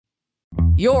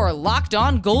Your Locked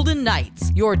On Golden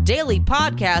Knights, your daily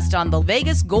podcast on the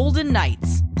Vegas Golden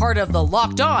Knights, part of the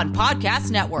Locked On Podcast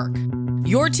Network.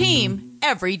 Your team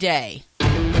every day.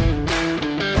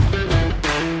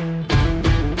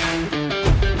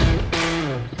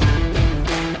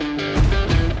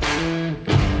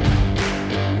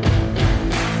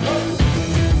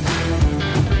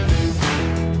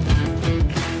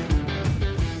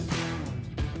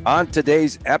 On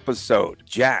today's episode,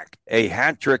 Jack, a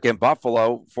hat trick in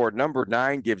Buffalo for number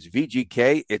 9 gives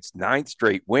VGK its 9th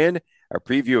straight win, a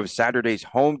preview of Saturday's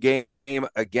home game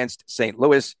against St.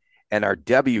 Louis, and our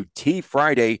WT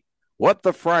Friday, What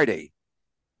the Friday,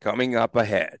 coming up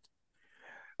ahead.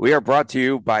 We are brought to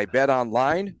you by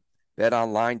BetOnline.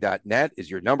 BetOnline.net is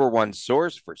your number one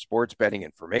source for sports betting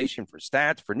information, for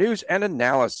stats, for news, and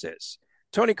analysis.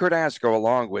 Tony Cardasco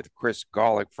along with Chris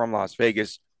Golick from Las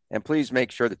Vegas. And please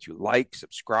make sure that you like,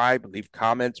 subscribe, leave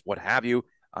comments, what have you,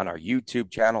 on our YouTube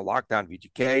channel, Locked On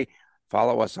VGK.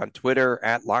 Follow us on Twitter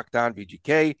at Locked On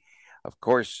VGK. Of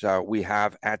course, we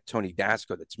have at Tony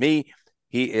Dasco. That's me.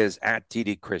 He is at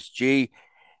TD Chris G.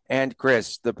 And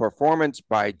Chris, the performance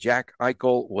by Jack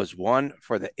Eichel was one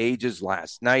for the ages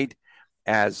last night,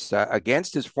 as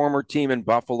against his former team in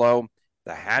Buffalo,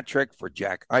 the hat trick for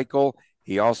Jack Eichel.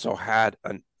 He also had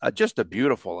just a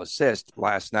beautiful assist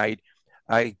last night.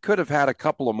 I could have had a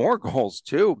couple of more goals,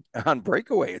 too, on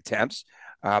breakaway attempts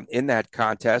in that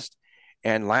contest.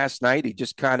 And last night, he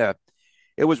just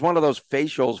it was one of those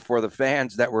facials for the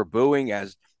fans that were booing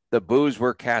as the boos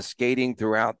were cascading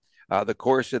throughout the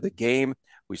course of the game.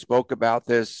 We spoke about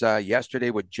this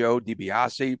yesterday with Joe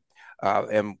DiBiase,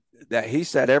 and that he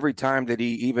said every time that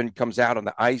he even comes out on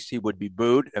the ice, he would be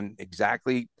booed. And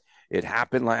exactly it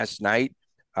happened last night.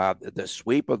 The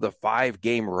sweep of the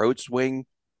 5-game road swing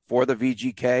for the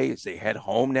VGK as they head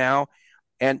home now.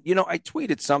 And, I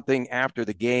tweeted something after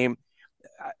the game.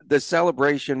 The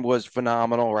celebration was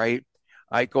phenomenal, right?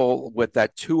 Eichel with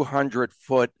that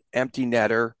 200-foot empty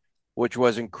netter, which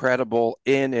was incredible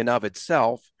in and of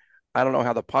itself. I don't know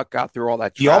how the puck got through all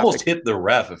that traffic. He almost hit the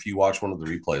ref if you watch one of the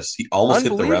replays. He almost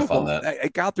hit the ref on that.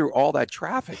 It got through all that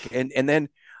traffic. And then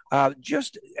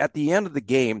just at the end of the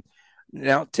game,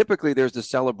 now, typically there's the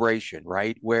celebration,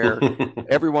 right, where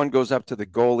everyone goes up to the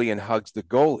goalie and hugs the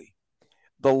goalie.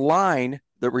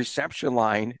 The reception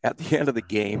line at the end of the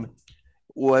game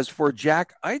was for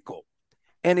Jack Eichel.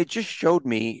 And it just showed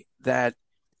me that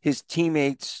his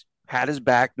teammates had his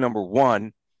back, number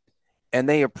one, and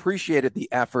they appreciated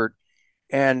the effort,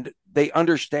 and they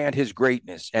understand his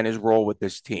greatness and his role with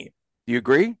this team. Do you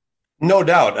agree? No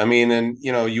doubt. I mean, and,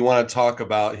 you want to talk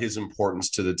about his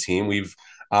importance to the team. We've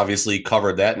obviously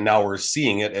covered that, and now we're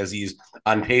seeing it as he's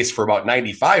on pace for about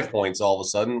 95 points all of a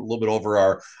sudden, a little bit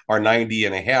over our 90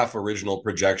 and a half original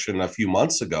projection a few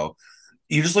months ago.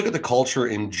 You just look at the culture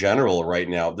in general right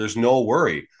now. There's no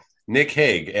worry. Nick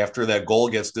Hague, after that goal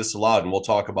gets disallowed, and we'll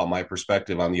talk about my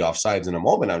perspective on the offsides in a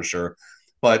moment, I'm sure,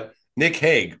 but Nick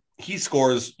Hague, he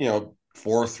scores,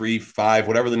 4, 3, 5,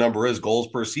 whatever the number is, goals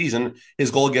per season.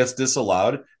 His goal gets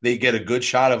disallowed. They get a good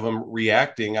shot of him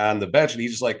reacting on the bench, and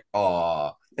he's just like,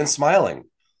 aw, and smiling.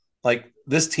 Like,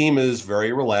 this team is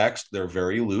very relaxed. They're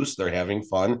very loose. They're having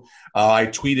fun. I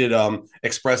tweeted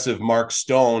expressive Mark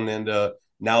Stone, and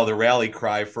now the rally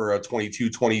cry for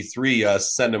 22-23,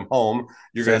 send him home.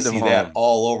 You're going to see that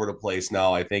all over the place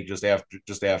now, I think, just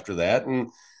after that. And,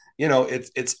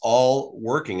 it's all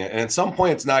working. And at some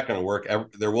point, it's not going to work.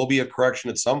 There will be a correction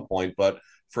at some point. But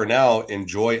for now,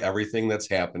 enjoy everything that's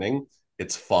happening.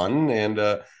 It's fun. And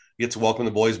get to welcome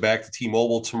the boys back to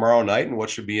T-Mobile tomorrow night and what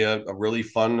should be a really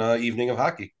fun evening of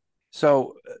hockey.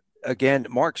 So, again,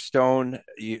 Mark Stone,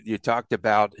 you talked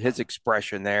about his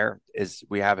expression there.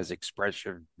 We have his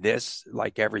expressiveness,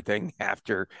 like everything,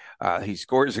 after he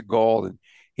scores a goal, and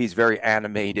he's very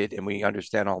animated, and we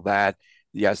understand all that.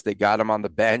 Yes, they got him on the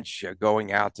bench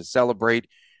going out to celebrate.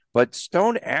 But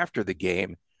Stone, after the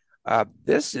game,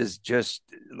 this is just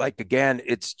like, again,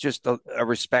 it's just a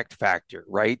respect factor,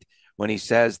 right? When he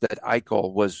says that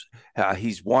Eichel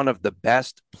he's one of the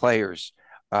best players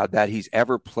that he's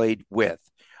ever played with.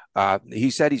 He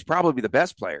said he's probably the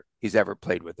best player he's ever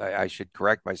played with. I should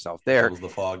correct myself there. Here comes the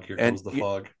fog. Here comes the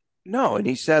fog. No, and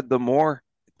he said the more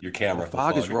your camera, the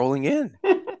fog is rolling in.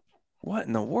 What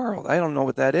in the world? I don't know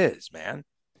what that is, man.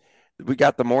 We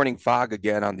got the morning fog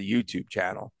again on the YouTube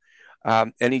channel.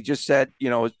 And he just said,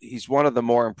 he's one of the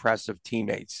more impressive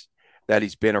teammates that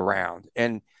he's been around.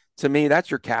 And to me,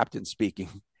 that's your captain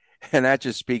speaking. And that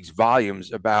just speaks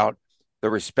volumes about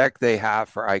the respect they have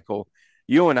for Eichel.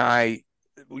 You and I,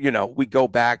 we go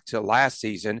back to last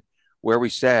season where we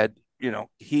said,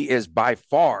 he is by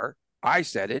far I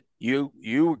said it.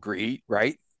 You agreed,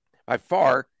 right? By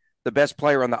far the best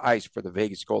player on the ice for the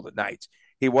Vegas Golden Knights.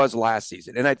 He was last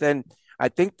season. And I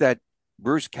think that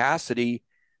Bruce Cassidy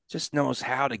just knows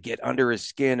how to get under his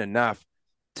skin enough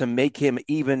to make him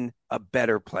even a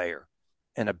better player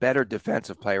and a better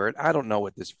defensive player. And I don't know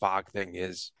what this fog thing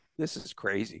is. This is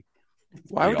crazy.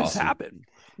 Why would this happen?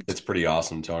 It's pretty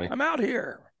awesome, Tony. I'm out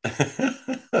here.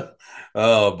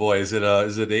 Oh boy, is it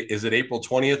April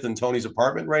 20th in Tony's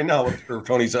apartment right now, or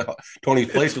Tony's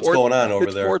place? What's going on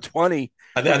over there? 420.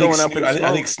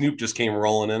 I think Snoop just came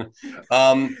rolling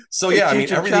in. So yeah, I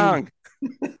mean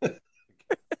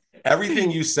everything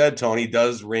you said, Tony,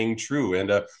 does ring true.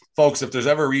 And folks, if there's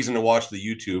ever a reason to watch the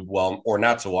YouTube, or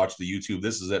not to watch the YouTube,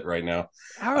 this is it right now.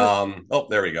 Oh,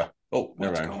 there we go. Oh,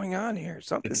 what's going on here?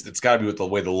 Something. It's got to be with the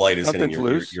way the light is hitting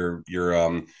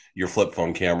your flip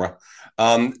phone camera.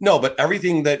 No, but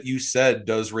everything that you said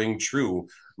does ring true.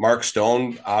 Mark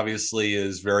Stone obviously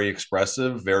is very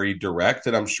expressive, very direct,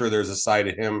 and I'm sure there's a side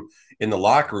of him in the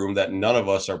locker room that none of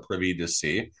us are privy to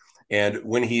see. And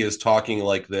when he is talking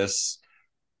like this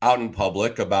out in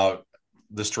public about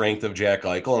the strength of Jack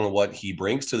Eichel and what he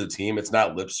brings to the team, it's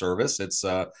not lip service. It's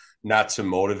not to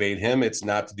motivate him. It's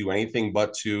not to do anything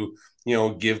but to,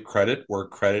 give credit where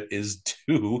credit is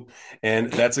due.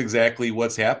 And that's exactly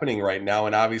what's happening right now.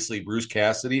 And obviously Bruce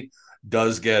Cassidy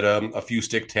does get a few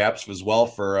stick taps as well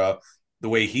for the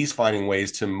way he's finding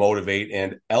ways to motivate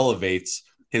and elevates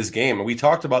his game. And we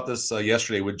talked about this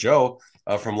yesterday with Joe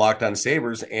from Locked On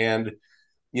Sabres. And,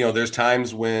 there's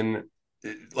times when,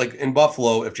 like in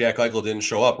Buffalo, if Jack Eichel didn't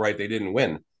show up, right, they didn't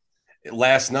win.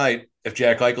 Last night, if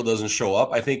Jack Eichel doesn't show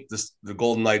up, I think the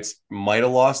Golden Knights might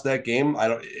have lost that game.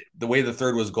 The way the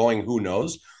third was going, who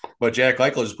knows? But Jack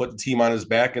Eichel just put the team on his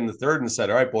back in the third and said,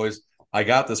 "All right, boys, I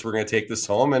got this. We're going to take this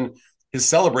home." And his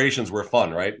celebrations were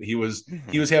fun, right? He was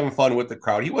having fun with the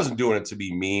crowd. He wasn't doing it to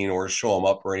be mean or show them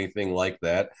up or anything like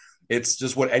that. It's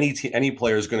just what any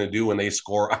player is going to do when they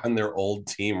score on their old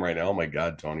team right now. Oh my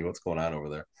God, Tony, what's going on over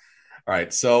there? All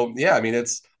right, so yeah, I mean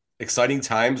it's exciting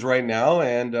times right now,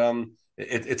 and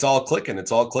it's all clicking.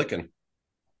 It's all clicking.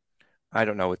 I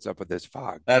don't know what's up with this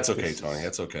fog. That's okay, Tony.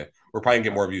 That's okay. We're probably gonna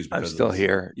get more views. I'm still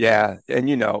here. Yeah, and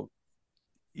you know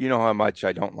how much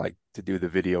I don't like to do the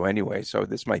video anyway, so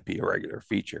this might be a regular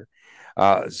feature.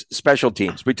 Special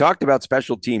teams. We talked about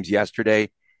special teams yesterday,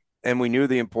 and we knew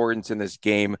the importance in this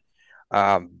game.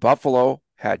 Buffalo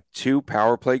had 2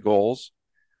 power play goals,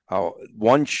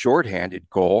 1 shorthanded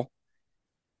goal.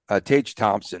 Tage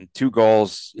Thompson, 2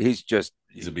 goals. He's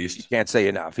a beast. You can't say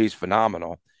enough. He's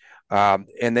phenomenal.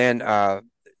 And then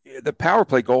the power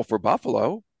play goal for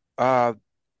Buffalo,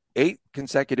 8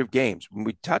 consecutive games. When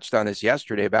we touched on this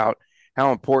yesterday about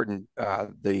how important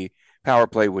the power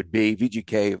play would be.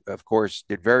 VGK, of course,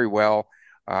 did very well.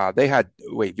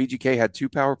 VGK had 2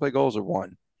 power play goals or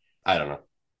 1? I don't know.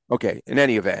 Okay. In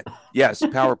any event, yes,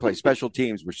 power play, special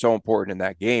teams were so important in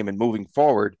that game. And moving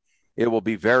forward, it will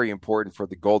be very important for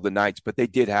the Golden Knights, but they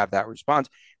did have that response.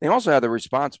 They also had the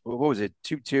response, what was it,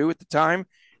 2-2 at the time?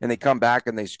 And they come back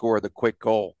and they score the quick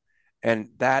goal.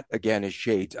 And that, again, is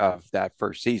shades of that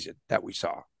first season that we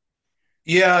saw.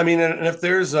 Yeah, I mean, and if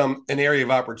there's an area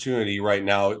of opportunity right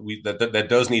now that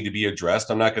does need to be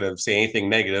addressed, I'm not going to say anything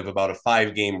negative about a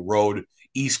 5-game road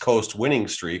East Coast winning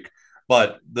streak,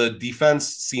 but the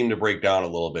defense seemed to break down a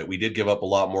little bit. We did give up a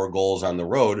lot more goals on the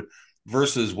road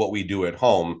versus what we do at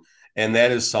home. And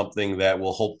that is something that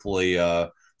will hopefully,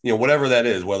 whatever that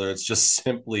is, whether it's just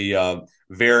simply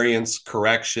variance,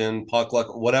 correction, puck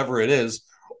luck, whatever it is,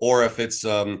 or if it's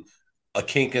a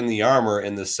kink in the armor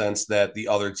in the sense that the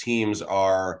other teams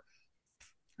are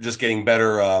just getting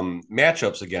better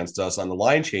matchups against us on the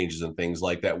line changes and things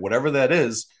like that. Whatever that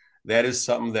is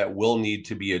something that will need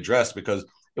to be addressed because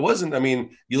it wasn't, I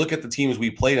mean, you look at the teams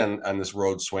we played on this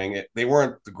road swing, they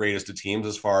weren't the greatest of teams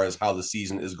as far as how the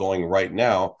season is going right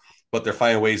now, but they're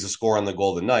finding ways to score on the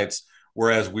Golden Knights,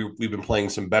 whereas we've been playing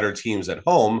some better teams at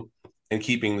home and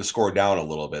keeping the score down a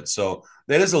little bit. So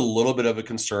that is a little bit of a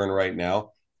concern right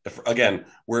now. Again,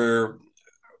 we're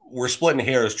splitting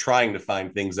hairs trying to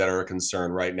find things that are a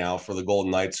concern right now for the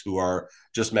Golden Knights, who are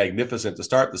just magnificent to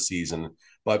start the season.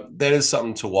 But that is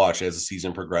something to watch as the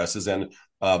season progresses. And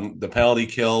the penalty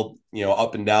kill,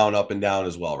 up and down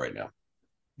as well right now.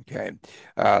 Okay.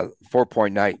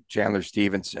 4-point night, Chandler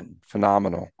Stevenson,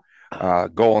 phenomenal.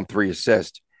 Goal and 3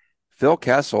 assists. Phil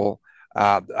Kessel,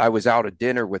 I was out at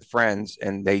dinner with friends,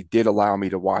 and they did allow me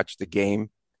to watch the game,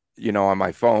 on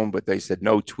my phone, but they said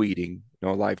no tweeting,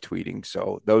 no live tweeting.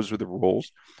 So those were the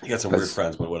rules. You got some weird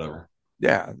friends, but whatever.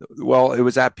 Yeah. Well, it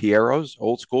was at Piero's,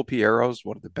 old school Piero's,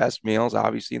 one of the best meals,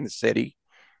 obviously, in the city.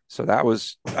 So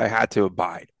I had to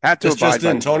abide. This just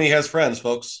in, Tony has friends,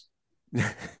 folks.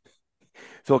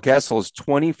 Phil Kessel is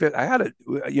 25th.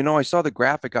 I saw the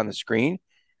graphic on the screen.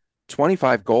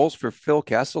 25 goals for Phil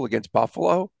Kessel against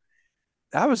Buffalo.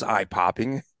 That was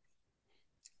eye-popping.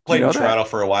 Played in Toronto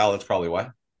for a while. That's probably why.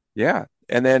 Yeah.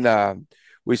 And then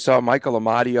we saw Michael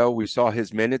Amadio. We saw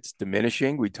his minutes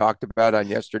diminishing. We talked about on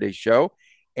yesterday's show.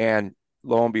 And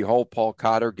lo and behold, Paul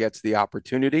Cotter gets the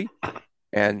opportunity.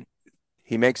 And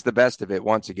he makes the best of it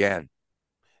once again.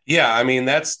 Yeah, I mean,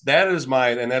 that is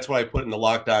mine. And that's what I put in the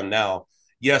lockdown now.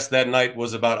 Yes, that night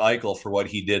was about Eichel for what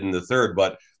he did in the third.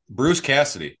 But Bruce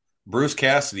Cassidy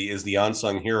is the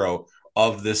unsung hero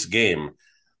of this game.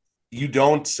 I'm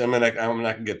not going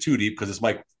to get too deep because this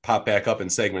might pop back up in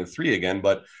segment 3 again,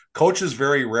 but coaches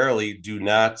very rarely do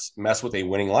not mess with a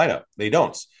winning lineup. They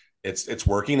don't. It's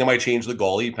working. They might change the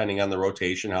goalie depending on the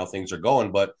rotation, how things are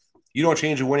going, but you don't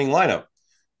change a winning lineup.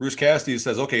 Bruce Cassidy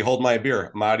says, okay, hold my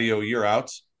beer. Amadio, you're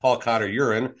out. Paul Cotter,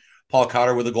 you're in. Paul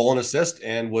Cotter with a goal and assist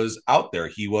and was out there.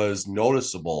 He was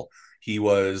noticeable.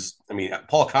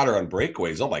 Paul Cotter on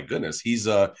breakaways. Oh my goodness. He's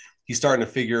starting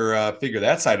to figure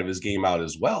that side of his game out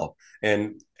as well.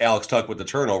 And Alex Tuch with the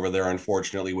turnover there,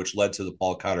 unfortunately, which led to the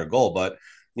Paul Cotter goal. But,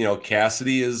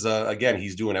 Cassidy is, again,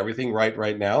 he's doing everything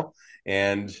right now.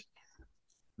 And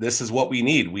this is what we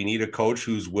need. We need a coach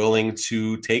who's willing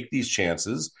to take these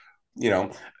chances.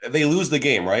 They lose the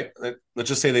game, right? Let's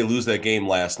just say they lose that game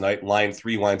last night. Line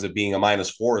 3 winds up being a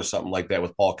 -4 or something like that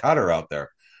with Paul Cotter out there.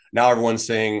 Now everyone's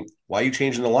saying, why are you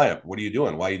changing the lineup? What are you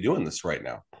doing? Why are you doing this right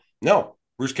now? No,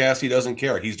 Bruce Cassidy doesn't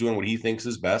care. He's doing what he thinks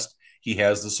is best. He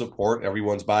has the support.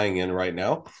 Everyone's buying in right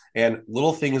now. And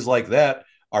little things like that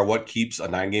are what keeps a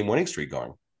 9-game winning streak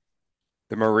going.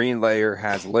 The Marine layer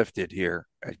has lifted here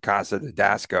at Casa de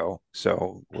Dasco.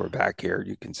 So we're back here.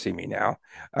 You can see me now.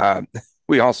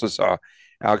 We also saw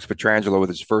Alex Pietrangelo with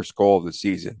his first goal of the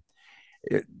season.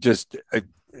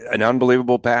 An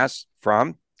unbelievable pass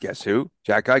from, guess who?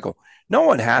 Jack Eichel. No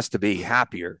one has to be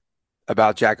happier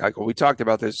about Jack Eichel. We talked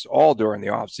about this all during the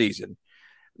offseason.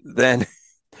 Then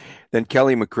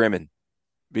Kelly McCrimmon,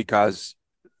 because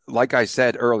like I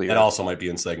said earlier. That also might be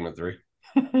in segment 3.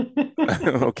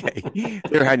 Okay.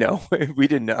 There, I know. We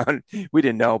didn't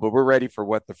know, but we're ready for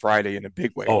what the Friday in a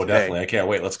big way. Oh, today. Definitely. I can't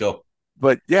wait. Let's go.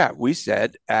 But yeah, we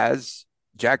said as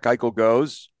Jack Eichel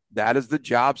goes, that is the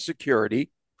job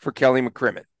security for Kelly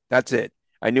McCrimmon. That's it.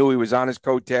 I knew he was on his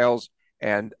coattails,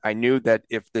 and I knew that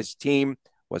if this team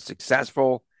was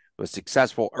successful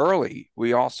early,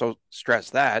 we also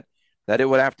stressed that it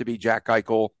would have to be Jack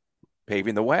Eichel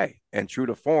paving the way. And true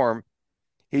to form,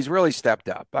 he's really stepped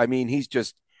up. I mean,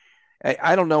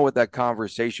 I don't know what that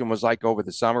conversation was like over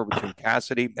the summer between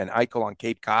Cassidy and Eichel on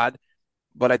Cape Cod,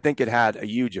 but I think it had a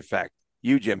huge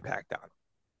impact on him.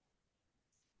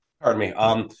 Pardon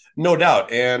me. No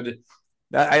doubt. And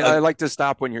I like to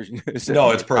stop when you're.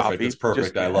 No, it's perfect. Coffee. It's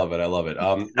perfect. I love it.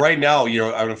 Right now, I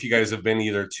don't know if you guys have been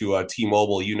either to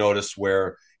T-Mobile. You notice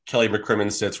where Kelly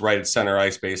McCrimmon sits right at center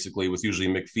ice, basically, with usually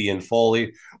McPhee and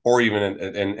Foley, or even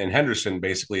in Henderson,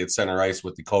 basically at center ice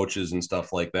with the coaches and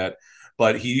stuff like that.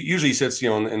 But he usually sits,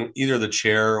 in either the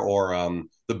chair or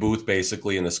the booth,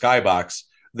 basically in the skybox.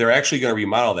 They're actually going to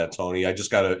remodel that, Tony. I just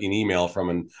got an email from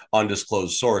an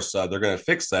undisclosed source. They're going to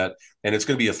fix that, and it's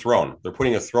going to be a throne. They're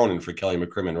putting a throne in for Kelly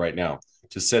McCrimmon right now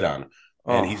to sit on.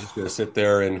 And he's just going to sit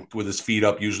there and with his feet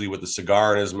up, usually with a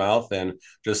cigar in his mouth, and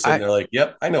just sitting there like,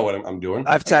 "Yep, I know what I'm doing."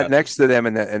 I've sat next to them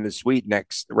in the suite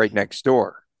right next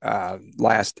door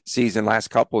last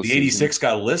couple of seasons. The 86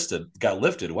 got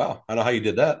lifted. Wow, I don't know how you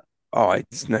did that. Oh,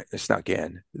 it's snuck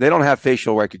in. They don't have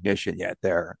facial recognition yet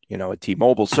there, at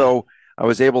T-Mobile. So I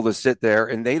was able to sit there,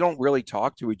 and they don't really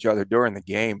talk to each other during the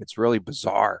game. It's really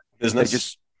bizarre.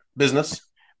 Business.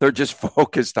 They're just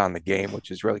focused on the game, which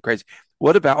is really crazy.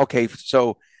 What about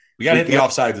so we got to hit the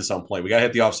offsides at some point. We got to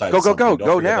hit the offsides.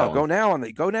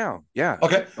 Go now. Yeah.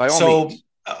 Okay. So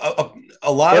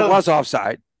a lot of it was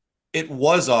offside. It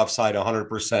was offside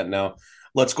 100%. Now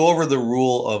let's go over the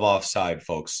rule of offside,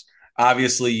 folks.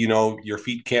 Obviously, your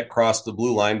feet can't cross the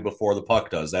blue line before the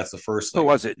puck does. That's the first thing. Who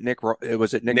was it? Nick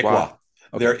Waugh.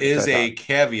 Okay, there is a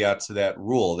caveat to that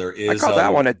rule. There is. I caught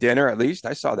that one at dinner. At least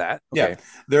I saw that. Okay.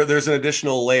 Yeah, there's an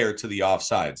additional layer to the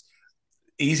offsides.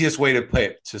 Easiest way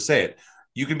to say it: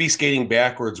 you can be skating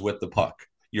backwards with the puck.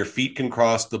 Your feet can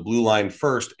cross the blue line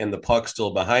first, and the puck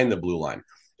still behind the blue line.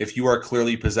 If you are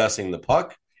clearly possessing the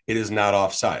puck, it is not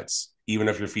offsides, even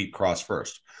if your feet cross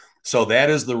first. So that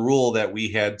is the rule that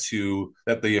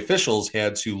the officials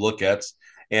had to look at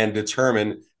and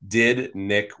determine, did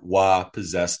Nick Waugh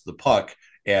possess the puck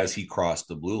as he crossed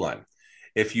the blue line?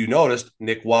 If you noticed,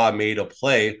 Nick Waugh made a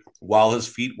play while his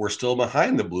feet were still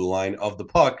behind the blue line of the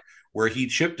puck where he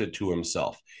chipped it to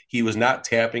himself. He was not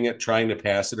tapping it, trying to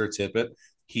pass it or tip it.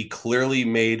 He clearly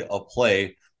made a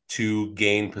play to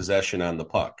gain possession on the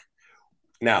puck.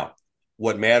 Now,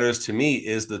 what matters to me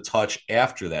is the touch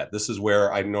after that. This is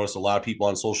where I noticed a lot of people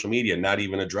on social media not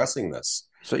even addressing this.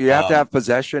 So you have to have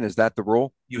possession. Is that the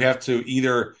rule? You have to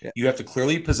you have to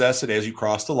clearly possess it as you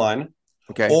cross the line,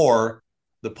 okay, or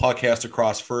the puck has to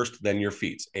cross first, then your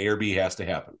feet. A or B has to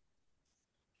happen.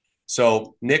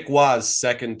 So Nick Waugh's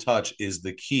second touch is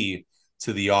the key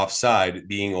to the offside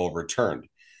being overturned.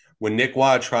 When Nick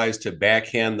Waugh tries to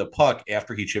backhand the puck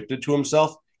after he chipped it to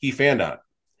himself, he fanned on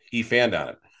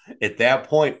it. At that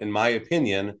point, in my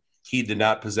opinion, he did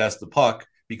not possess the puck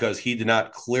because he did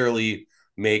not clearly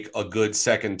make a good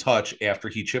second touch after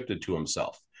he chipped it to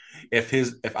himself. If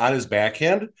on his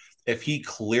backhand, if he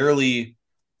clearly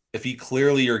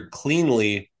or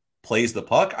cleanly plays the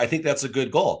puck, I think that's a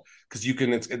good goal because you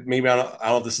can. Maybe I don't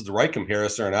know if this is the right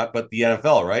comparison or not, but the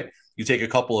NFL, right? You take a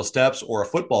couple of steps or a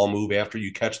football move after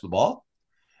you catch the ball,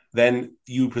 then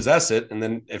you possess it, and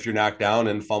then if you're knocked down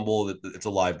and fumble, it's a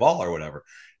live ball or whatever.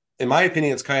 In my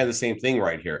opinion, it's kind of the same thing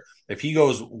right here. If he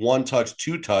goes one touch,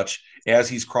 two touch as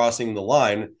he's crossing the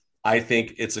line, I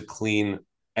think it's a clean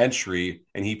entry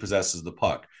and he possesses the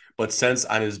puck. But since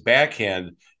on his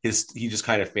backhand, he just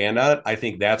kind of fanned on it, I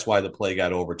think that's why the play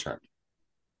got overturned.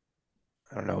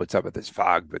 I don't know what's up with this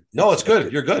fog, but no, it's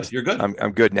good. You're good. You're good.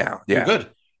 I'm good now. Yeah. You're good.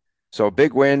 So a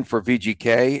big win for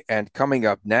VGK. And coming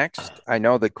up next, I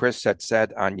know that Chris had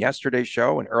said on yesterday's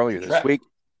show and earlier this week,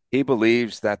 he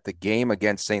believes that the game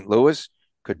against St. Louis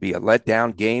could be a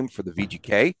letdown game for the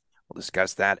VGK. We'll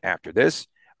discuss that after this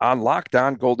on Locked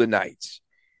On Golden Knights.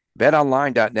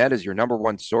 BetOnline.net is your number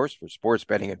one source for sports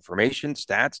betting information,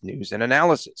 stats, news, and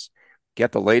analysis.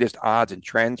 Get the latest odds and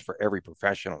trends for every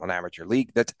professional and amateur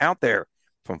league that's out there.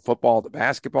 From football to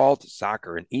basketball to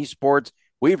soccer and esports,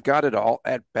 we've got it all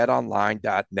at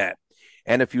betonline.net.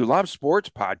 And if you love sports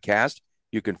podcasts,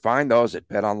 you can find those at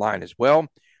BetOnline as well.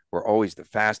 We're always the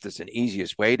fastest and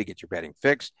easiest way to get your betting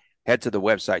fix. Head to the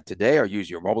website today or use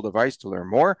your mobile device to learn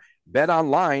more.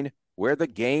 BetOnline, where the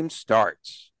game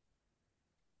starts.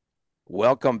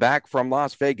 Welcome back from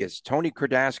Las Vegas, Tony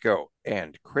Cardasco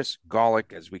and Chris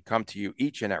Golick, as we come to you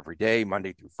each and every day,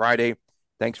 Monday through Friday.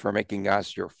 Thanks for making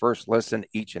us your first listen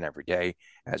each and every day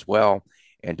as well.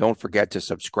 And don't forget to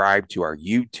subscribe to our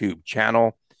YouTube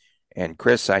channel. And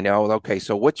Chris, I know, okay,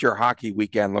 so what's your hockey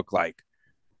weekend look like?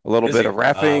 A little bit of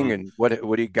reffing, and what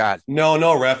do you got? No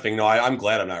reffing. No, I'm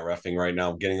glad I'm not reffing right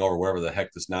now. I'm getting over wherever the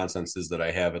heck this nonsense is that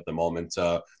I have at the moment.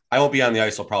 I won't be on the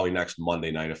ice until probably next Monday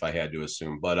night if I had to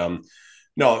assume. But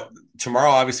no,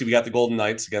 tomorrow, obviously, we got the Golden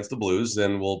Knights against the Blues,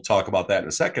 and we'll talk about that in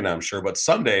a second, I'm sure. But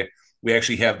Sunday, we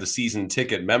actually have the season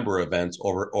ticket member event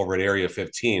over at Area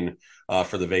 15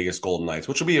 for the Vegas Golden Knights,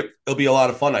 which it'll be a lot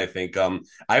of fun, I think. I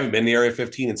haven't been to Area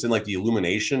 15. It's in like the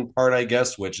illumination part, I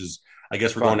guess, which is, I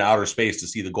guess we're going to outer space to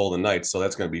see the Golden Knights, so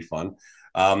that's going to be fun.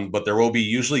 But there will be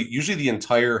usually the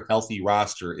entire healthy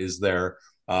roster is there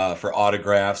for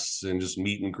autographs and just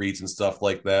meet and greets and stuff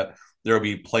like that. There will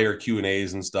be player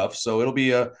Q&As and stuff, so it'll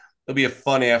be a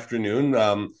fun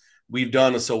afternoon. We've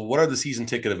done so. What are the season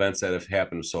ticket events that have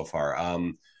happened so far?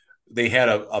 They had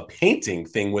a painting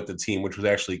thing with the team, which was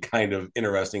actually kind of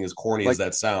interesting, as corny as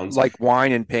that sounds. Like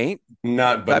wine and paint?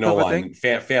 Not, but no wine.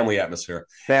 Family atmosphere.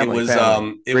 Family.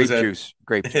 It was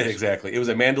grape juice. Exactly. It was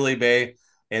at Mandalay Bay,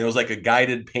 and it was like a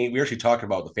guided paint. We were actually talking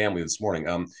about the family this morning.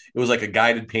 It was like a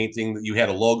guided painting that you had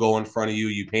a logo in front of you.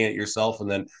 You paint it yourself, and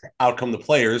then out come the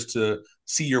players to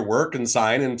see your work and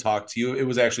sign and talk to you. It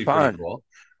was actually pretty cool.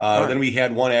 Then we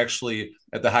had one actually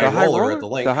at the High Roller at the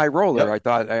link. The High Roller, yep. I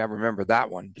thought I remember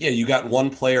that one. Yeah, you got one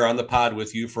player on the pod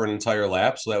with you for an entire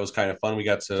lap, so that was kind of fun. We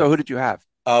got to. So who did you have?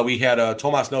 We had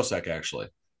Tomas Nosek actually.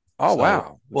 Oh, so,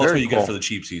 wow! Well, that's what you get for the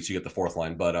cheap seats. You get the fourth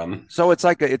line, but so it's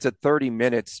like it's a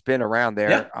 30-minute spin around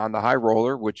there on the High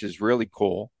Roller, which is really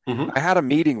cool. Mm-hmm. I had a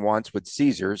meeting once with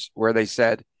Caesars where they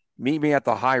said, "Meet me at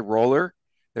the High Roller."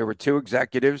 There were two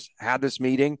executives had this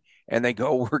meeting, and they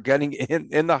go, "We're getting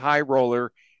in the High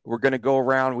Roller. We're going to go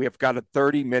around. We have got a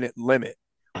 30-minute limit,"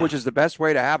 which is the best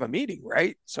way to have a meeting,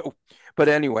 right? So, but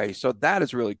anyway, so that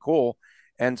is really cool.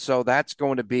 And so that's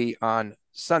going to be on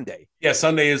Sunday. Yeah,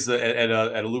 Sunday is at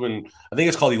Illumin. I think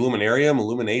it's called Illuminarium,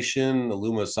 Illumination,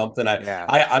 Illuma something.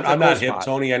 I'm not hip,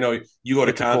 Tony. I know you go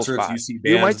to concerts, you see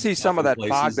bands. You might see some of that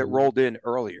fog that rolled in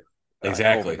earlier.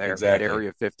 Exactly, there, exactly. At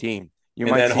Area 15. You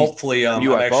might see hopefully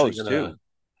UFOs too.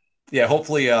 Yeah,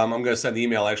 hopefully I'm going to send the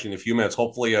email actually in a few minutes.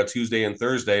 Hopefully Tuesday and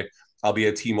Thursday I'll be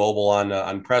at T-Mobile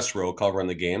on press row covering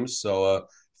the games. So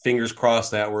fingers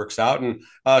crossed that works out. And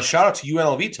shout out to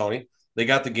UNLV, Tony. They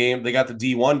got the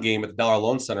D1 game at the Dollar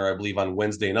Loan Center, I believe, on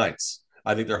Wednesday nights.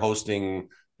 I think they're hosting,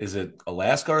 is it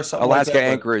Alaska or something Alaska, like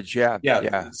that? Anchorage,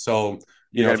 yeah. So,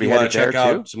 You're if you want to check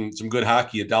out some good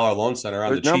hockey at Dollar Loan Center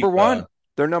on the cheap. Number one.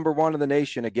 They're number one in the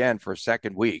nation again for a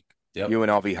second week. Yep.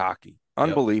 UNLV hockey.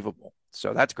 Unbelievable. Yep.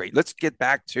 So that's great. Let's get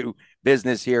back to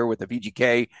business here with the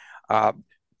VGK.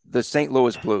 The St.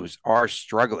 Louis Blues are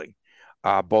struggling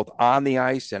both on the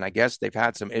ice, and I guess they've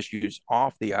had some issues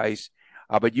off the ice.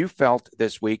 But you felt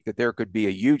this week that there could be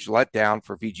a huge letdown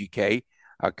for VGK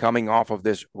coming off of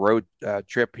this road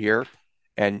trip here.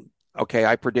 And, okay,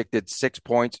 I predicted 6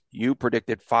 points. You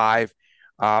predicted 5.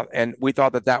 And we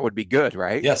thought that would be good,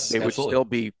 right? Yes, they would still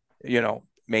be,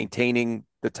 maintaining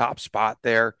the top spot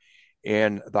there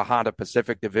in the Honda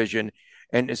Pacific Division.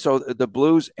 And so the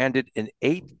Blues ended an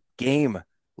 8-game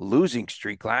losing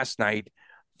streak last night,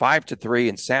 5-3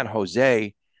 in San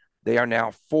Jose. They are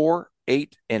now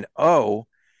 4-8-0.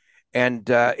 And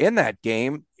in that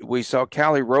game, we saw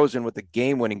Calle Rosen with the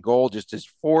game-winning goal, just his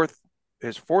fourth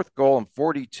goal in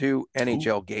 42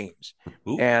 NHL games.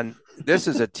 Ooh. And this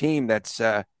is a team that's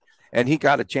and he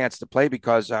got a chance to play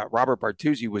because Robert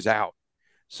Bartuzzi was out.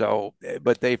 So,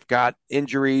 but they've got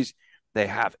injuries. They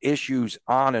have issues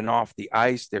on and off the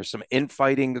ice. There's some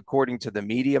infighting, according to the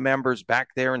media members back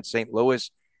there in St.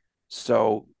 Louis.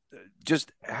 So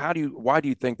just why do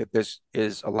you think that this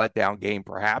is a letdown game?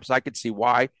 Perhaps I could see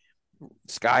why.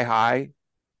 Sky high,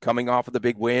 coming off of the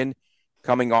big win,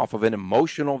 coming off of an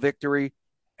emotional victory,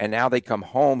 and now they come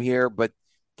home here, but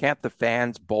can't the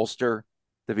fans bolster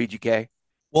the VGK?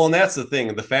 Well, and that's the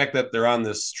thing. The fact that they're on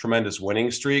this tremendous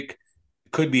winning streak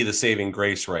could be the saving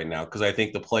grace right now, because I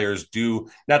think the players do,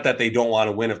 not that they don't want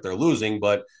to win if they're losing,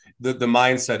 but the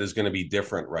mindset is going to be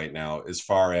different right now as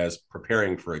far as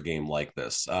preparing for a game like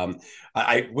this.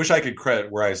 I wish I could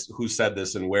credit who said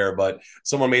this and where, but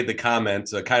someone made the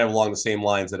comment kind of along the same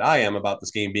lines that I am about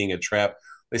this game being a trap.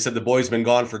 They said the boys been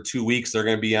gone for 2 weeks. They're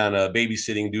going to be on a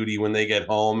babysitting duty when they get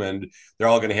home, and they're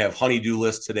all going to have honey-do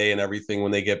lists today and everything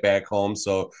when they get back home.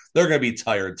 So they're going to be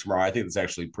tired tomorrow. I think it's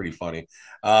actually pretty funny.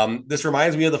 This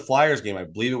reminds me of the Flyers game. I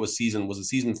believe was it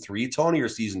season 3, Tony, or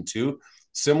season 2?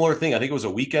 Similar thing. I think it was a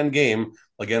weekend game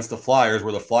against the Flyers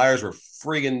where the Flyers were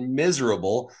friggin'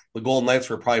 miserable. The Golden Knights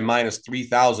were probably minus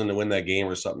 3,000 to win that game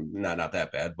or something. Not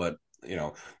that bad, but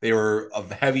they were a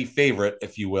heavy favorite,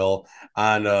 if you will,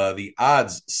 on the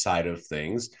odds side of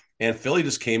things. And Philly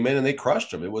just came in and they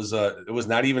crushed them. It was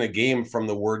not even a game from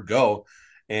the word go.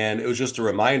 And it was just a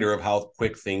reminder of how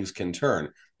quick things can turn.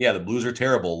 Yeah, the Blues are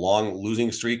terrible. Long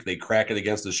losing streak. They crack it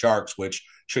against the Sharks, which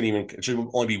should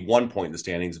only be 1 point in the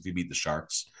standings if you beat the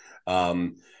Sharks.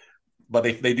 But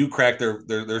they do crack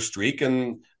their streak.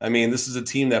 And I mean, this is a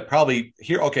team that probably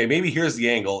maybe here's the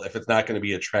angle if it's not going to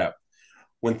be a trap.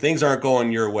 When things aren't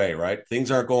going your way, right?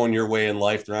 Things aren't going your way in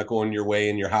life. They're not going your way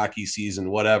in your hockey season,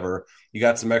 whatever. You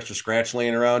got some extra scratch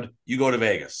laying around. You go to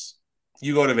Vegas.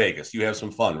 You have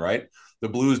some fun, right? The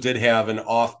Blues did have an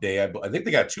off day. I think they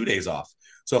got 2 days off.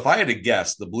 So if I had to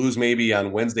guess, the Blues maybe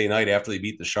on Wednesday night after they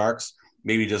beat the Sharks,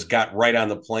 maybe just got right on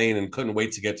the plane and couldn't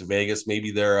wait to get to Vegas. Maybe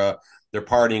they're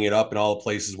partying it up in all the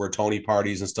places where Tony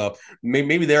parties and stuff.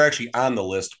 Maybe they're actually on the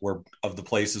list of the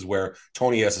places where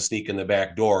Tony has to sneak in the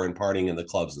back door and partying in the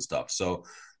clubs and stuff. So,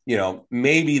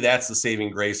 maybe that's the saving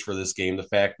grace for this game. The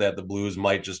fact that the Blues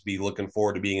might just be looking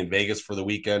forward to being in Vegas for the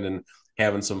weekend and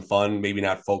having some fun, maybe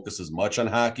not focus as much on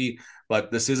hockey,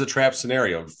 but this is a trap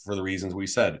scenario for the reasons we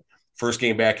said. First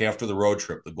game back after the road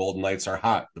trip, the Golden Knights are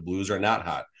hot. The Blues are not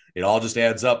hot. It all just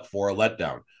adds up for a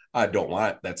letdown. I don't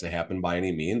want that to happen by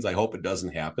any means. I hope it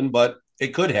doesn't happen, but it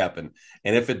could happen.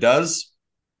 And if it does,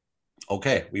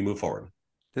 okay, we move forward.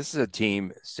 This is a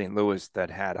team, St. Louis, that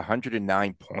had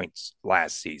 109 points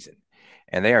last season,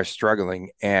 and they are struggling.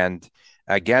 And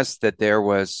I guess that there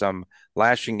was some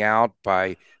lashing out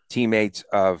by teammates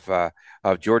of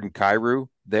Jordan Kyrou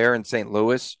there in St.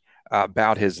 Louis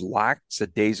about his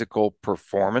lackadaisical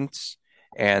performance.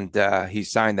 And he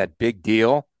signed that big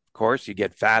deal. Of course, you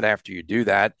get fat after you do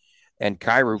that. And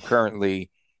Kyrou currently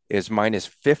is minus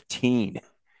 15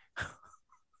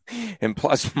 and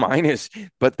plus minus.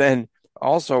 But then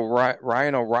also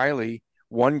Ryan O'Reilly,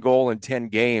 1 goal in 10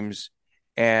 games.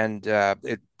 And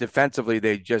defensively,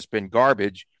 they've just been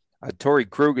garbage. Torrey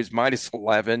Krug is minus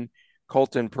 11.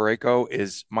 Colton Parayko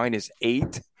is minus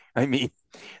 8. I mean,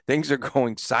 things are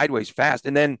going sideways fast.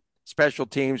 And then special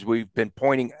teams, we've been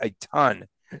pointing a ton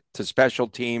to special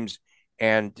teams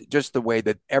and just the way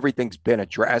that everything's been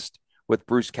addressed with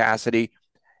Bruce Cassidy.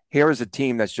 Here is a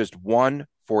team that's just 1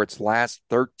 for its last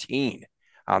 13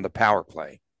 on the power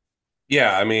play.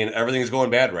 Yeah, I mean, everything's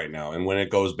going bad right now. And when it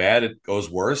goes bad, it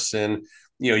goes worse. And,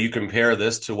 you compare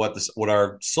this to what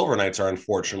our Silver Knights are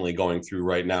unfortunately going through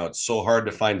right now. It's so hard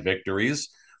to find victories.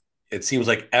 It seems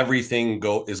like everything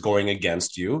is going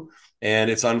against you.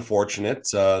 And it's unfortunate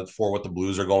for what the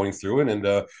Blues are going through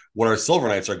and what our Silver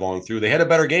Knights are going through. They had a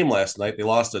better game last night. They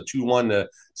lost a 2-1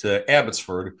 to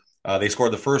Abbotsford. They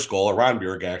scored the first goal,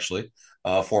 Ronberg, actually,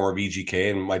 former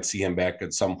VGK, and might see him back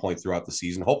at some point throughout the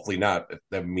season. Hopefully not.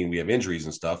 That would mean we have injuries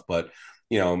and stuff. But,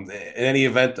 in any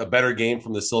event, a better game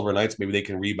from the Silver Knights. Maybe they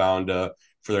can rebound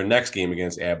for their next game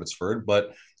against Abbotsford.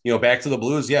 But, back to the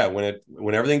Blues. Yeah,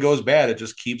 when everything goes bad, it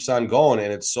just keeps on going.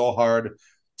 And it's so hard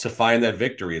to find that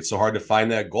victory. It's so hard to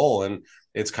find that goal. And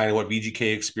it's kind of what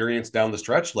VGK experienced down the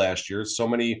stretch last year. So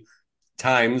many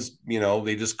times,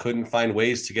 they just couldn't find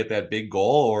ways to get that big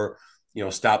goal or,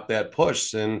 stop that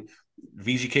push. And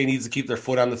VGK needs to keep their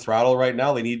foot on the throttle right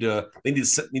now. They need to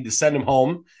send him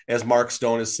home, as Mark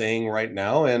Stone is saying right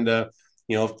now, and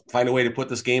find a way to put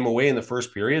this game away in the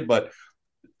first period. But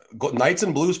Knights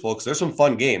and Blues, folks, there's some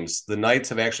fun games. The Knights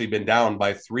have actually been down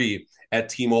by 3 at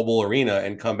T-Mobile Arena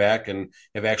and come back and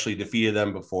have actually defeated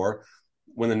them before.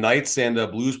 When the Knights and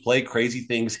Blues play, crazy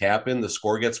things happen. The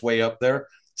score gets way up there.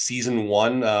 Season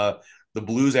 1, the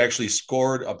Blues actually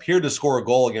appeared to score a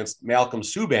goal against Malcolm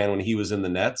Subban when he was in the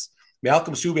nets.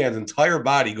 Malcolm Subban's entire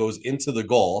body goes into the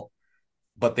goal,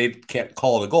 but they can't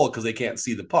call it a goal because they can't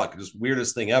see the puck. Just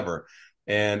weirdest thing ever.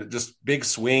 And just big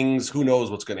swings. Who knows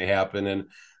what's going to happen? And,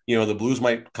 the Blues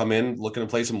might come in looking to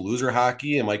play some loser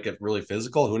hockey and might get really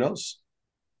physical. Who knows?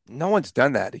 No one's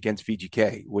done that against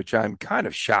VGK, which I'm kind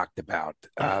of shocked about,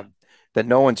 that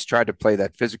no one's tried to play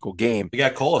that physical game. You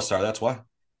got Kolesar, that's why.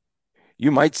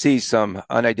 You might see some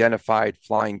unidentified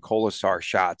flying Kolesar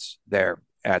shots there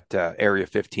at Area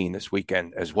 15 this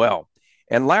weekend as well.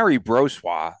 And Larry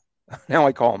Brossoit, now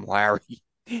I call him Larry,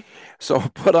 so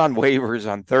put on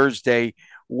waivers on Thursday.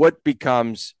 What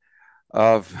becomes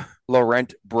of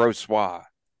Laurent Brossoit?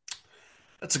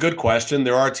 That's a good question.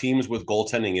 There are teams with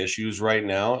goaltending issues right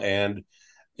now, and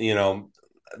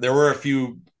there were a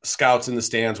few scouts in the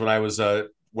stands when I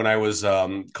was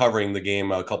covering the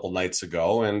game a couple nights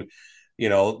ago, and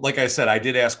like I said, I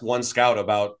did ask one scout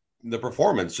about the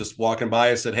performance. Just walking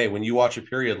by, I said, "Hey, when you watch a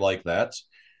period like that,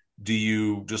 do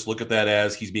you just look at that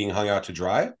as he's being hung out to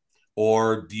dry,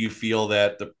 or do you feel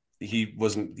that he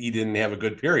didn't have a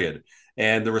good period?"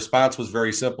 And the response was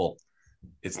very simple: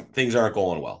 things aren't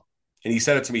going well. And he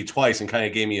said it to me twice and kind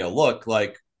of gave me a look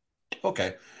like,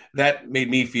 okay, that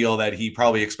made me feel that he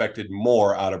probably expected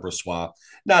more out of Brossoit.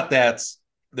 Not that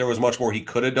there was much more he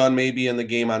could have done maybe in the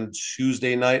game on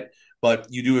Tuesday night, but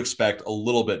you do expect a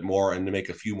little bit more and to make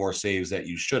a few more saves that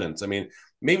you shouldn't. I mean,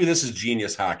 maybe this is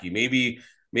genius hockey.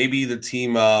 Maybe the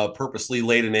team purposely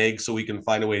laid an egg so we can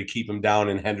find a way to keep him down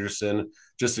in Henderson,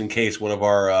 just in case one of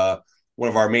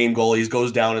our main goalies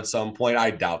goes down at some point. I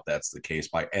doubt that's the case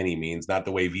by any means. Not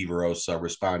the way Viveros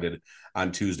responded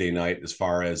on Tuesday night as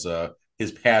far as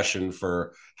his passion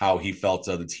for how he felt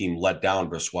the team let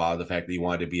down Brossoit, the fact that he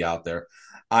wanted to be out there.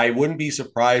 I wouldn't be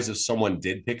surprised if someone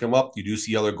did pick him up. You do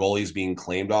see other goalies being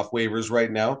claimed off waivers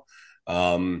right now.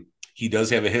 He does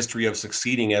have a history of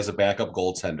succeeding as a backup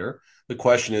goaltender. The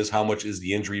question is, how much is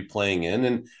the injury playing in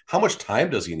and how much time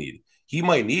does he need? He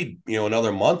might need,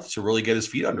 another month to really get his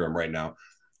feet under him right now.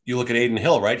 You look at Adin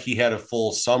Hill, right? He had a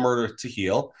full summer to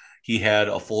heal. He had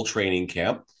a full training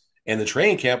camp, and the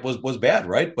training camp was bad,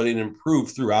 right? But it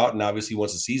improved throughout, and obviously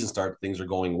once the season starts, things are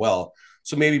going well.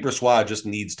 So maybe Brossoit just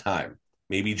needs time.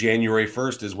 Maybe January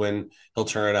 1st is when he'll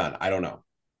turn it on. I don't know.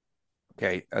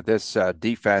 Okay, this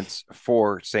defense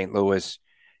for St. Louis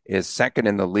is second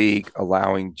in the league,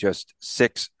 allowing just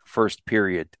 6 first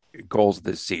period goals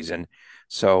this season.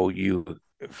 So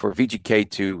for VGK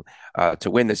to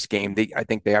win this game, I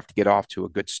think they have to get off to a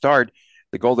good start.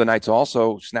 The Golden Knights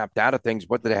also snapped out of things.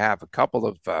 What did they have? A couple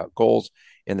of goals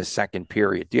in the second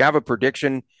period. Do you have a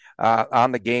prediction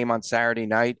on the game on Saturday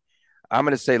night? I'm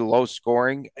going to say low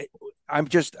scoring. I'm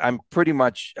very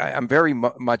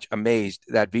much amazed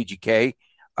that VGK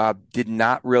did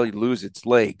not really lose its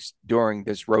legs during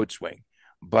this road swing,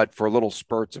 but for little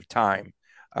spurts of time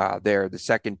there, the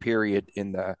second period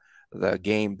in the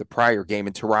prior game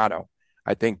in Toronto,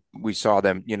 I think we saw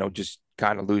them, just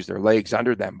kind of lose their legs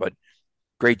under them, but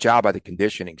great job by the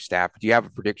conditioning staff. Do you have a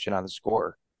prediction on the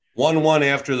score? 1-1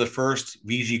 after the first,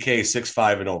 VGK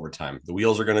 6-5 in overtime. The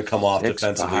wheels are going to come off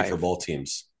defensively for both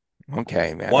teams.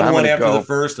 Okay, man. 1-1 after the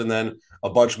first, and then a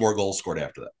bunch more goals scored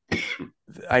after that.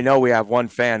 I know we have one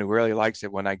fan who really likes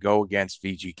it when I go against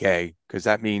VGK because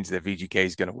that means that VGK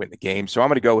is going to win the game. So I'm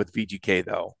going to go with VGK,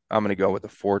 though. I'm going to go with a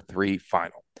 4-3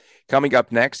 final. Coming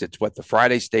up next, it's What the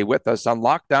Friday. Stay with us on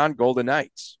Locked On Golden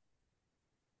Knights.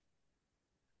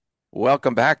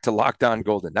 Welcome back to Locked On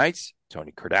Golden Knights.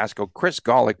 Tony Cardasco, Chris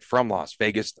Golick from Las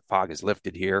Vegas. The fog is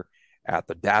lifted here at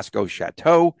the Dasco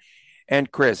Chateau.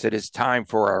 And Chris, it is time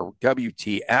for our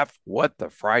WTF What the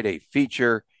Friday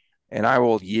feature, and I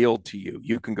will yield to you.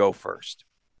 You can go first.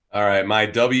 All right, my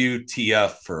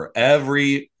WTF for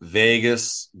every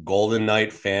Vegas Golden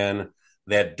Knight fan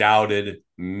that doubted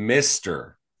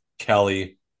Mr.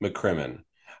 Kelly McCrimmon.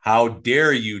 How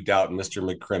dare you doubt Mr.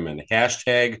 McCrimmon?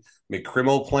 Hashtag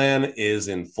McCrimmel plan is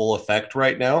in full effect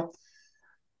right now.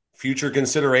 Future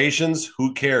considerations,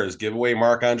 who cares? Give away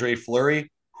Marc-Andre Fleury,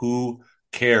 who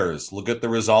cares? Look at the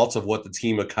results of what the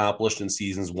team accomplished in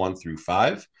seasons 1 through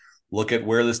 5. Look at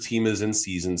where this team is in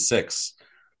season 6.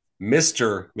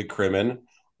 Mr. McCrimmon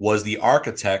was the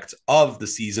architect of the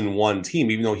season 1 team,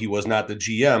 even though he was not the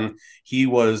GM. He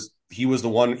was the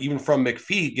one, even from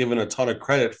McPhee, given a ton of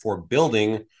credit for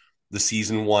building the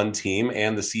season 1 team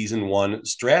and the season 1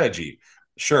 strategy.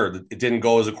 Sure, it didn't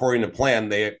go as according to plan.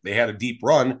 They had a deep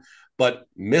run, but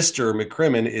Mr.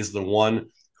 McCrimmon is the one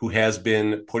who has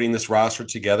been putting this roster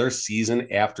together season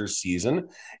after season.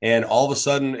 And all of a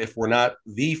sudden, if we're not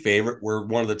the favorite, we're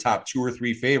one of the top 2 or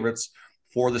 3 favorites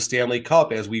for the Stanley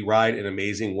Cup as we ride an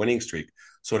amazing winning streak.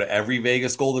 So to every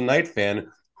Vegas Golden Knight fan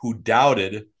who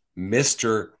doubted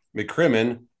Mr.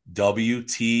 McCrimmon,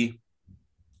 WTF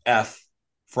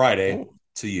Friday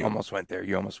to you. You almost went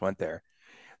there.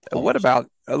 What about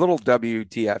a little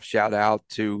WTF shout out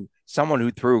to someone who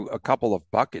threw a couple of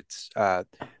buckets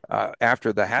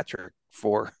after the hat trick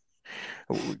for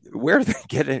where are they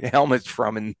getting helmets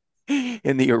from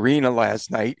in the arena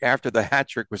last night after the hat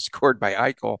trick was scored by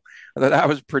Eichel. That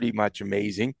was pretty much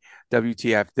amazing.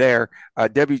 WTF there.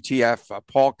 WTF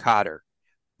Paul Cotter,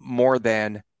 more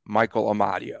than Michael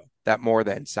Amadio. That more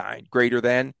than sign. Greater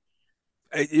than,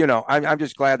 I'm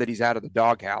just glad that he's out of the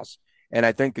doghouse. And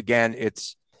I think, again,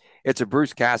 it's a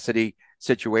Bruce Cassidy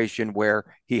situation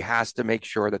where he has to make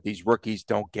sure that these rookies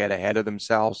don't get ahead of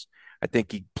themselves. I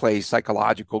think he plays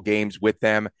psychological games with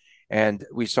them. And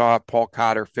we saw Paul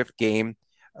Cotter, 5th game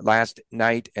last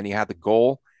night, and he had the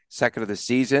goal, 2nd of the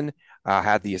season,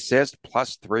 had the assist,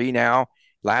 +3 now.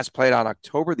 Last played on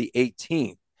October the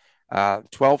 18th.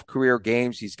 12 career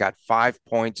games. He's got 5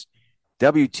 points.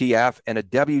 WTF, and a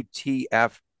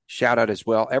WTF shout out as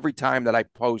well. Every time that I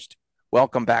post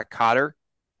welcome back Cotter,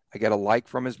 I get a like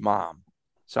from his mom.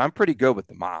 So I'm pretty good with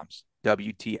the moms.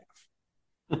 WTF.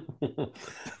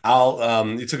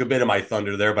 You took a bit of my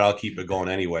thunder there, but I'll keep it going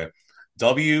anyway.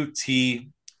 WT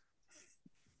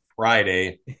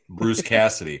Friday, Bruce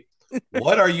Cassidy.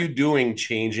 What are you doing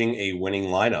changing a winning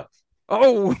lineup?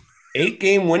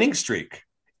 8-game winning streak.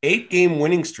 8-game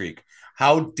winning streak.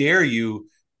 How dare you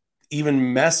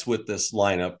even mess with this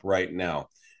lineup right now?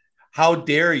 How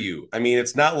dare you? I mean,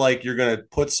 it's not like you're going to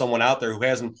put someone out there who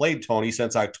hasn't played Tony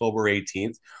since October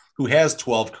 18th, who has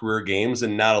 12 career games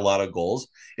and not a lot of goals.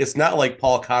 It's not like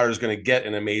Paul Cotter is going to get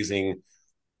an amazing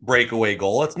breakaway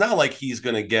goal. It's not like he's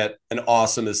going to get an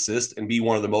awesome assist and be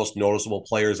one of the most noticeable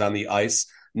players on the ice,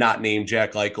 not named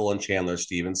Jack Eichel and Chandler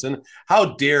Stevenson.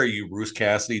 How dare you, Bruce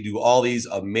Cassidy, do all these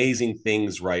amazing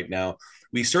things right now?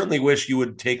 We certainly wish you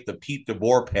would take the Pete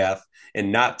DeBoer path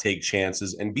and not take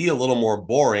chances and be a little more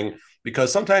boring,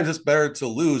 because sometimes it's better to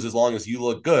lose as long as you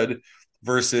look good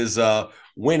versus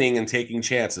winning and taking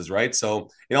chances, right? So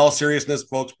in all seriousness,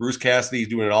 folks, Bruce Cassidy is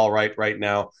doing it all right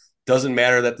now. Doesn't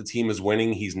matter that the team is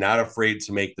winning. He's not afraid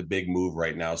to make the big move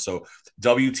right now. So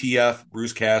WTF,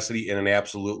 Bruce Cassidy, in an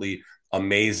absolutely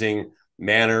amazing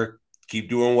manner. Keep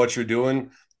doing what you're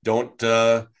doing. Don't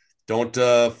fold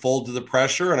to the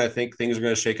pressure. And I think things are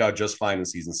going to shake out just fine in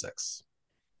season 6.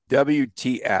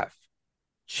 WTF.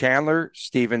 Chandler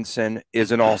Stevenson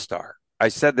is an all-star. I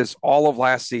said this all of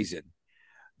last season.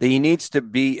 That he needs to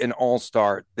be an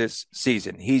all-star this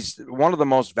season. He's one of the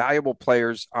most valuable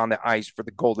players on the ice for the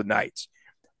Golden Knights.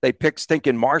 They picked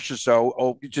stinking Marchessault,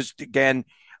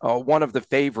 one of the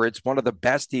favorites, one of the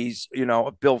besties,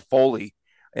 Bill Foley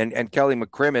and Kelly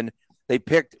McCrimmon. They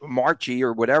picked Marchie,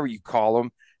 or whatever you call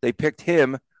him. They picked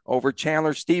him over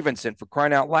Chandler Stevenson, for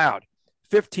crying out loud.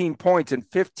 15 points in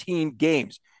 15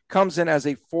 games. Comes in as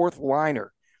a 4th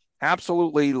liner.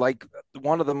 Absolutely like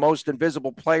one of the most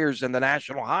invisible players in the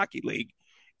National Hockey League.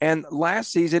 And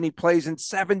last season, he plays in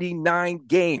 79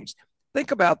 games. Think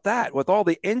about that, with all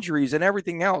the injuries and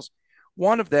everything else.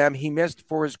 One of them he missed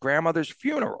for his grandmother's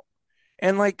funeral.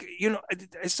 And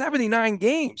 79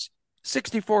 games,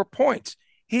 64 points.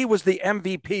 He was the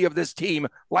MVP of this team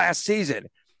last season.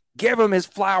 Give him his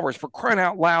flowers, for crying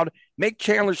out loud. Make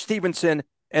Chandler Stevenson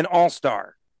an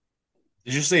all-star.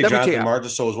 Did you say Jonathan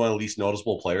Marchessault was one of the least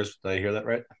noticeable players? Did I hear that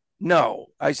right? No,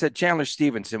 I said Chandler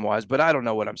Stevenson was, but I don't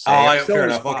know what I'm saying. Fair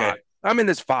enough. Okay. I'm in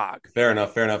this fog. Fair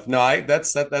enough. No,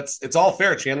 that's it's all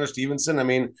fair. Chandler Stevenson, I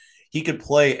mean, he could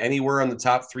play anywhere on the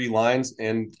top three lines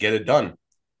and get it done.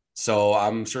 So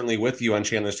I'm certainly with you on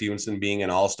Chandler Stevenson being an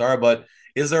all-star, but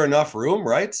is there enough room,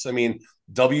 right? I mean,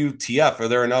 WTF, are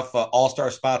there enough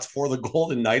all-star spots for the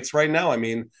Golden Knights right now? I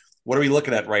mean, what are we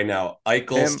looking at right now?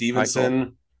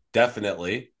 Stevenson,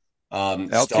 definitely.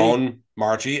 Stone,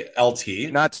 Marchie,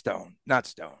 LT. Not Stone.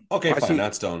 Okay, fine,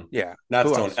 not Stone. Yeah. Not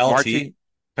Stone. LT, Marchie?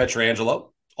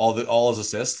 Pietrangelo, all his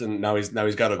assists, and now he's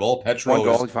got a goal. Petro, one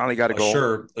goal, he finally got a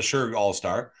goal. A sure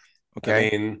all-star. Okay. I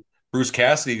mean, Bruce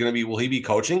Cassidy will he be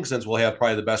coaching since we'll have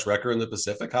probably the best record in the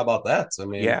Pacific? How about that? I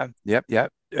mean, yeah, yep.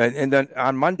 And then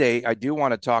on Monday, I do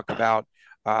want to talk about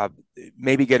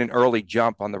maybe get an early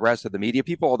jump on the rest of the media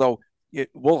people, although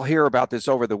we'll hear about this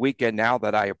over the weekend now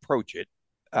that I approach it.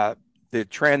 The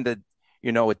trend that,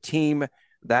 a team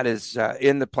that is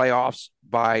in the playoffs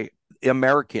by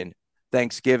American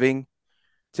Thanksgiving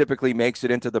typically makes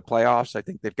it into the playoffs. I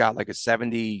think they've got like a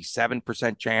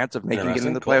 77% chance of making it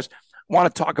into the playoffs. I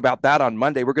want to talk about that on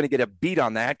Monday. We're going to get a beat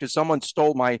on that because someone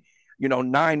stole my,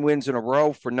 9 wins in a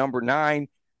row for number 9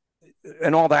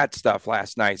 and all that stuff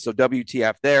last night. So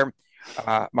WTF there.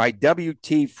 My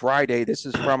WT Friday, this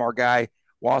is from our guy,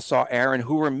 Wausau Aaron,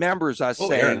 who remembers us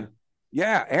saying, Aaron.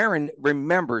 Yeah, Aaron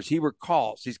remembers. He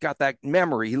recalls. He's got that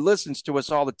memory. He listens to us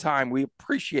all the time. We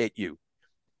appreciate you.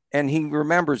 And he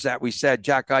remembers that we said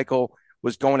Jack Eichel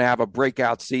was going to have a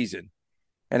breakout season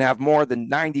and have more than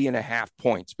 90.5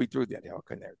 points. We threw that hook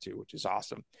in there too, which is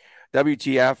awesome.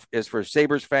 WTF is for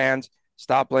Sabres fans.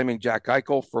 Stop blaming Jack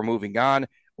Eichel for moving on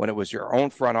when it was your own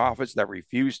front office that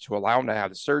refused to allow him to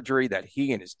have the surgery that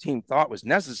he and his team thought was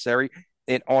necessary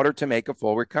in order to make a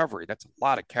full recovery. That's a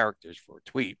lot of characters for a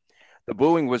tweet. The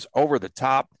booing was over the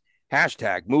top.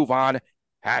 Hashtag move on.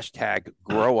 Hashtag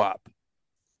grow up.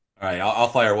 All right, I'll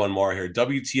fire one more here.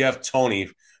 WTF Tony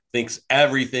thinks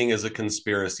everything is a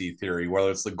conspiracy theory,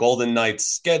 whether it's the Golden Knights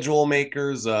schedule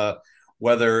makers,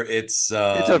 whether it's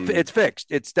fixed.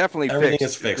 It's definitely everything fixed. Everything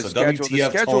is fixed. So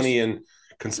WTF Tony and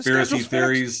conspiracy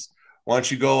theories. Why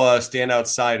don't you go stand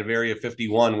outside of Area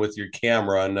 51 with your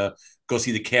camera and go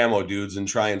see the camo dudes and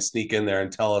try and sneak in there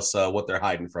and tell us what they're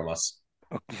hiding from us.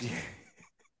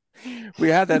 We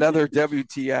had that other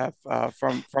WTF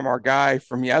from our guy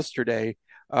from yesterday.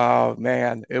 Oh,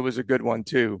 man, it was a good one,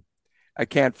 too. I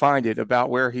can't find it, about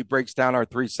where he breaks down our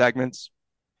 3 segments.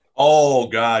 Oh,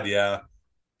 God, yeah.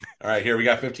 All right, here, we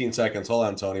got 15 seconds. Hold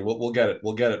on, Tony. We'll get it.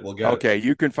 We'll get it. Okay,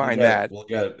 you can find that. We'll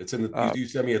get it. It's in the. You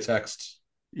send me a text.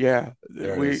 Yeah.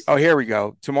 Here we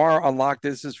go. Tomorrow Unlocked.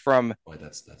 This is from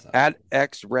at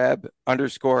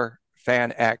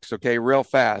 @xreb_fanx. Okay, real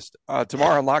fast.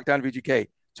 Tomorrow on Lockdown VGK,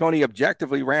 Tony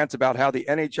objectively rants about how the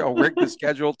NHL rigged the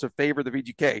schedule to favor the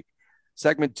VGK.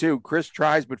 Segment 2, Chris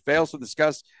tries but fails to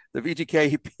discuss the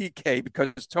VGK PK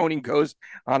because Tony goes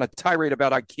on a tirade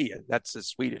about IKEA. That's a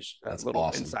Swedish little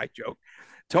awesome inside joke.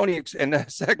 Tony, in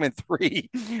segment 3,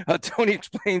 Tony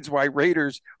explains why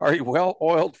Raiders are a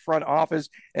well-oiled front office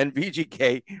and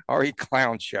VGK are a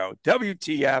clown show.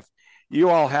 WTF, you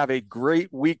all have a great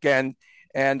weekend.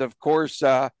 And, of course,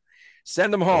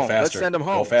 send them home. Let's send them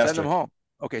home. Send them home.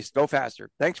 Okay, go faster.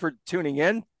 Thanks for tuning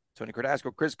in. Tony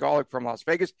Cardasco, Chris Golick from Las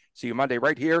Vegas. See you Monday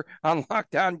right here on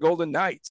Lockdown Golden Knights.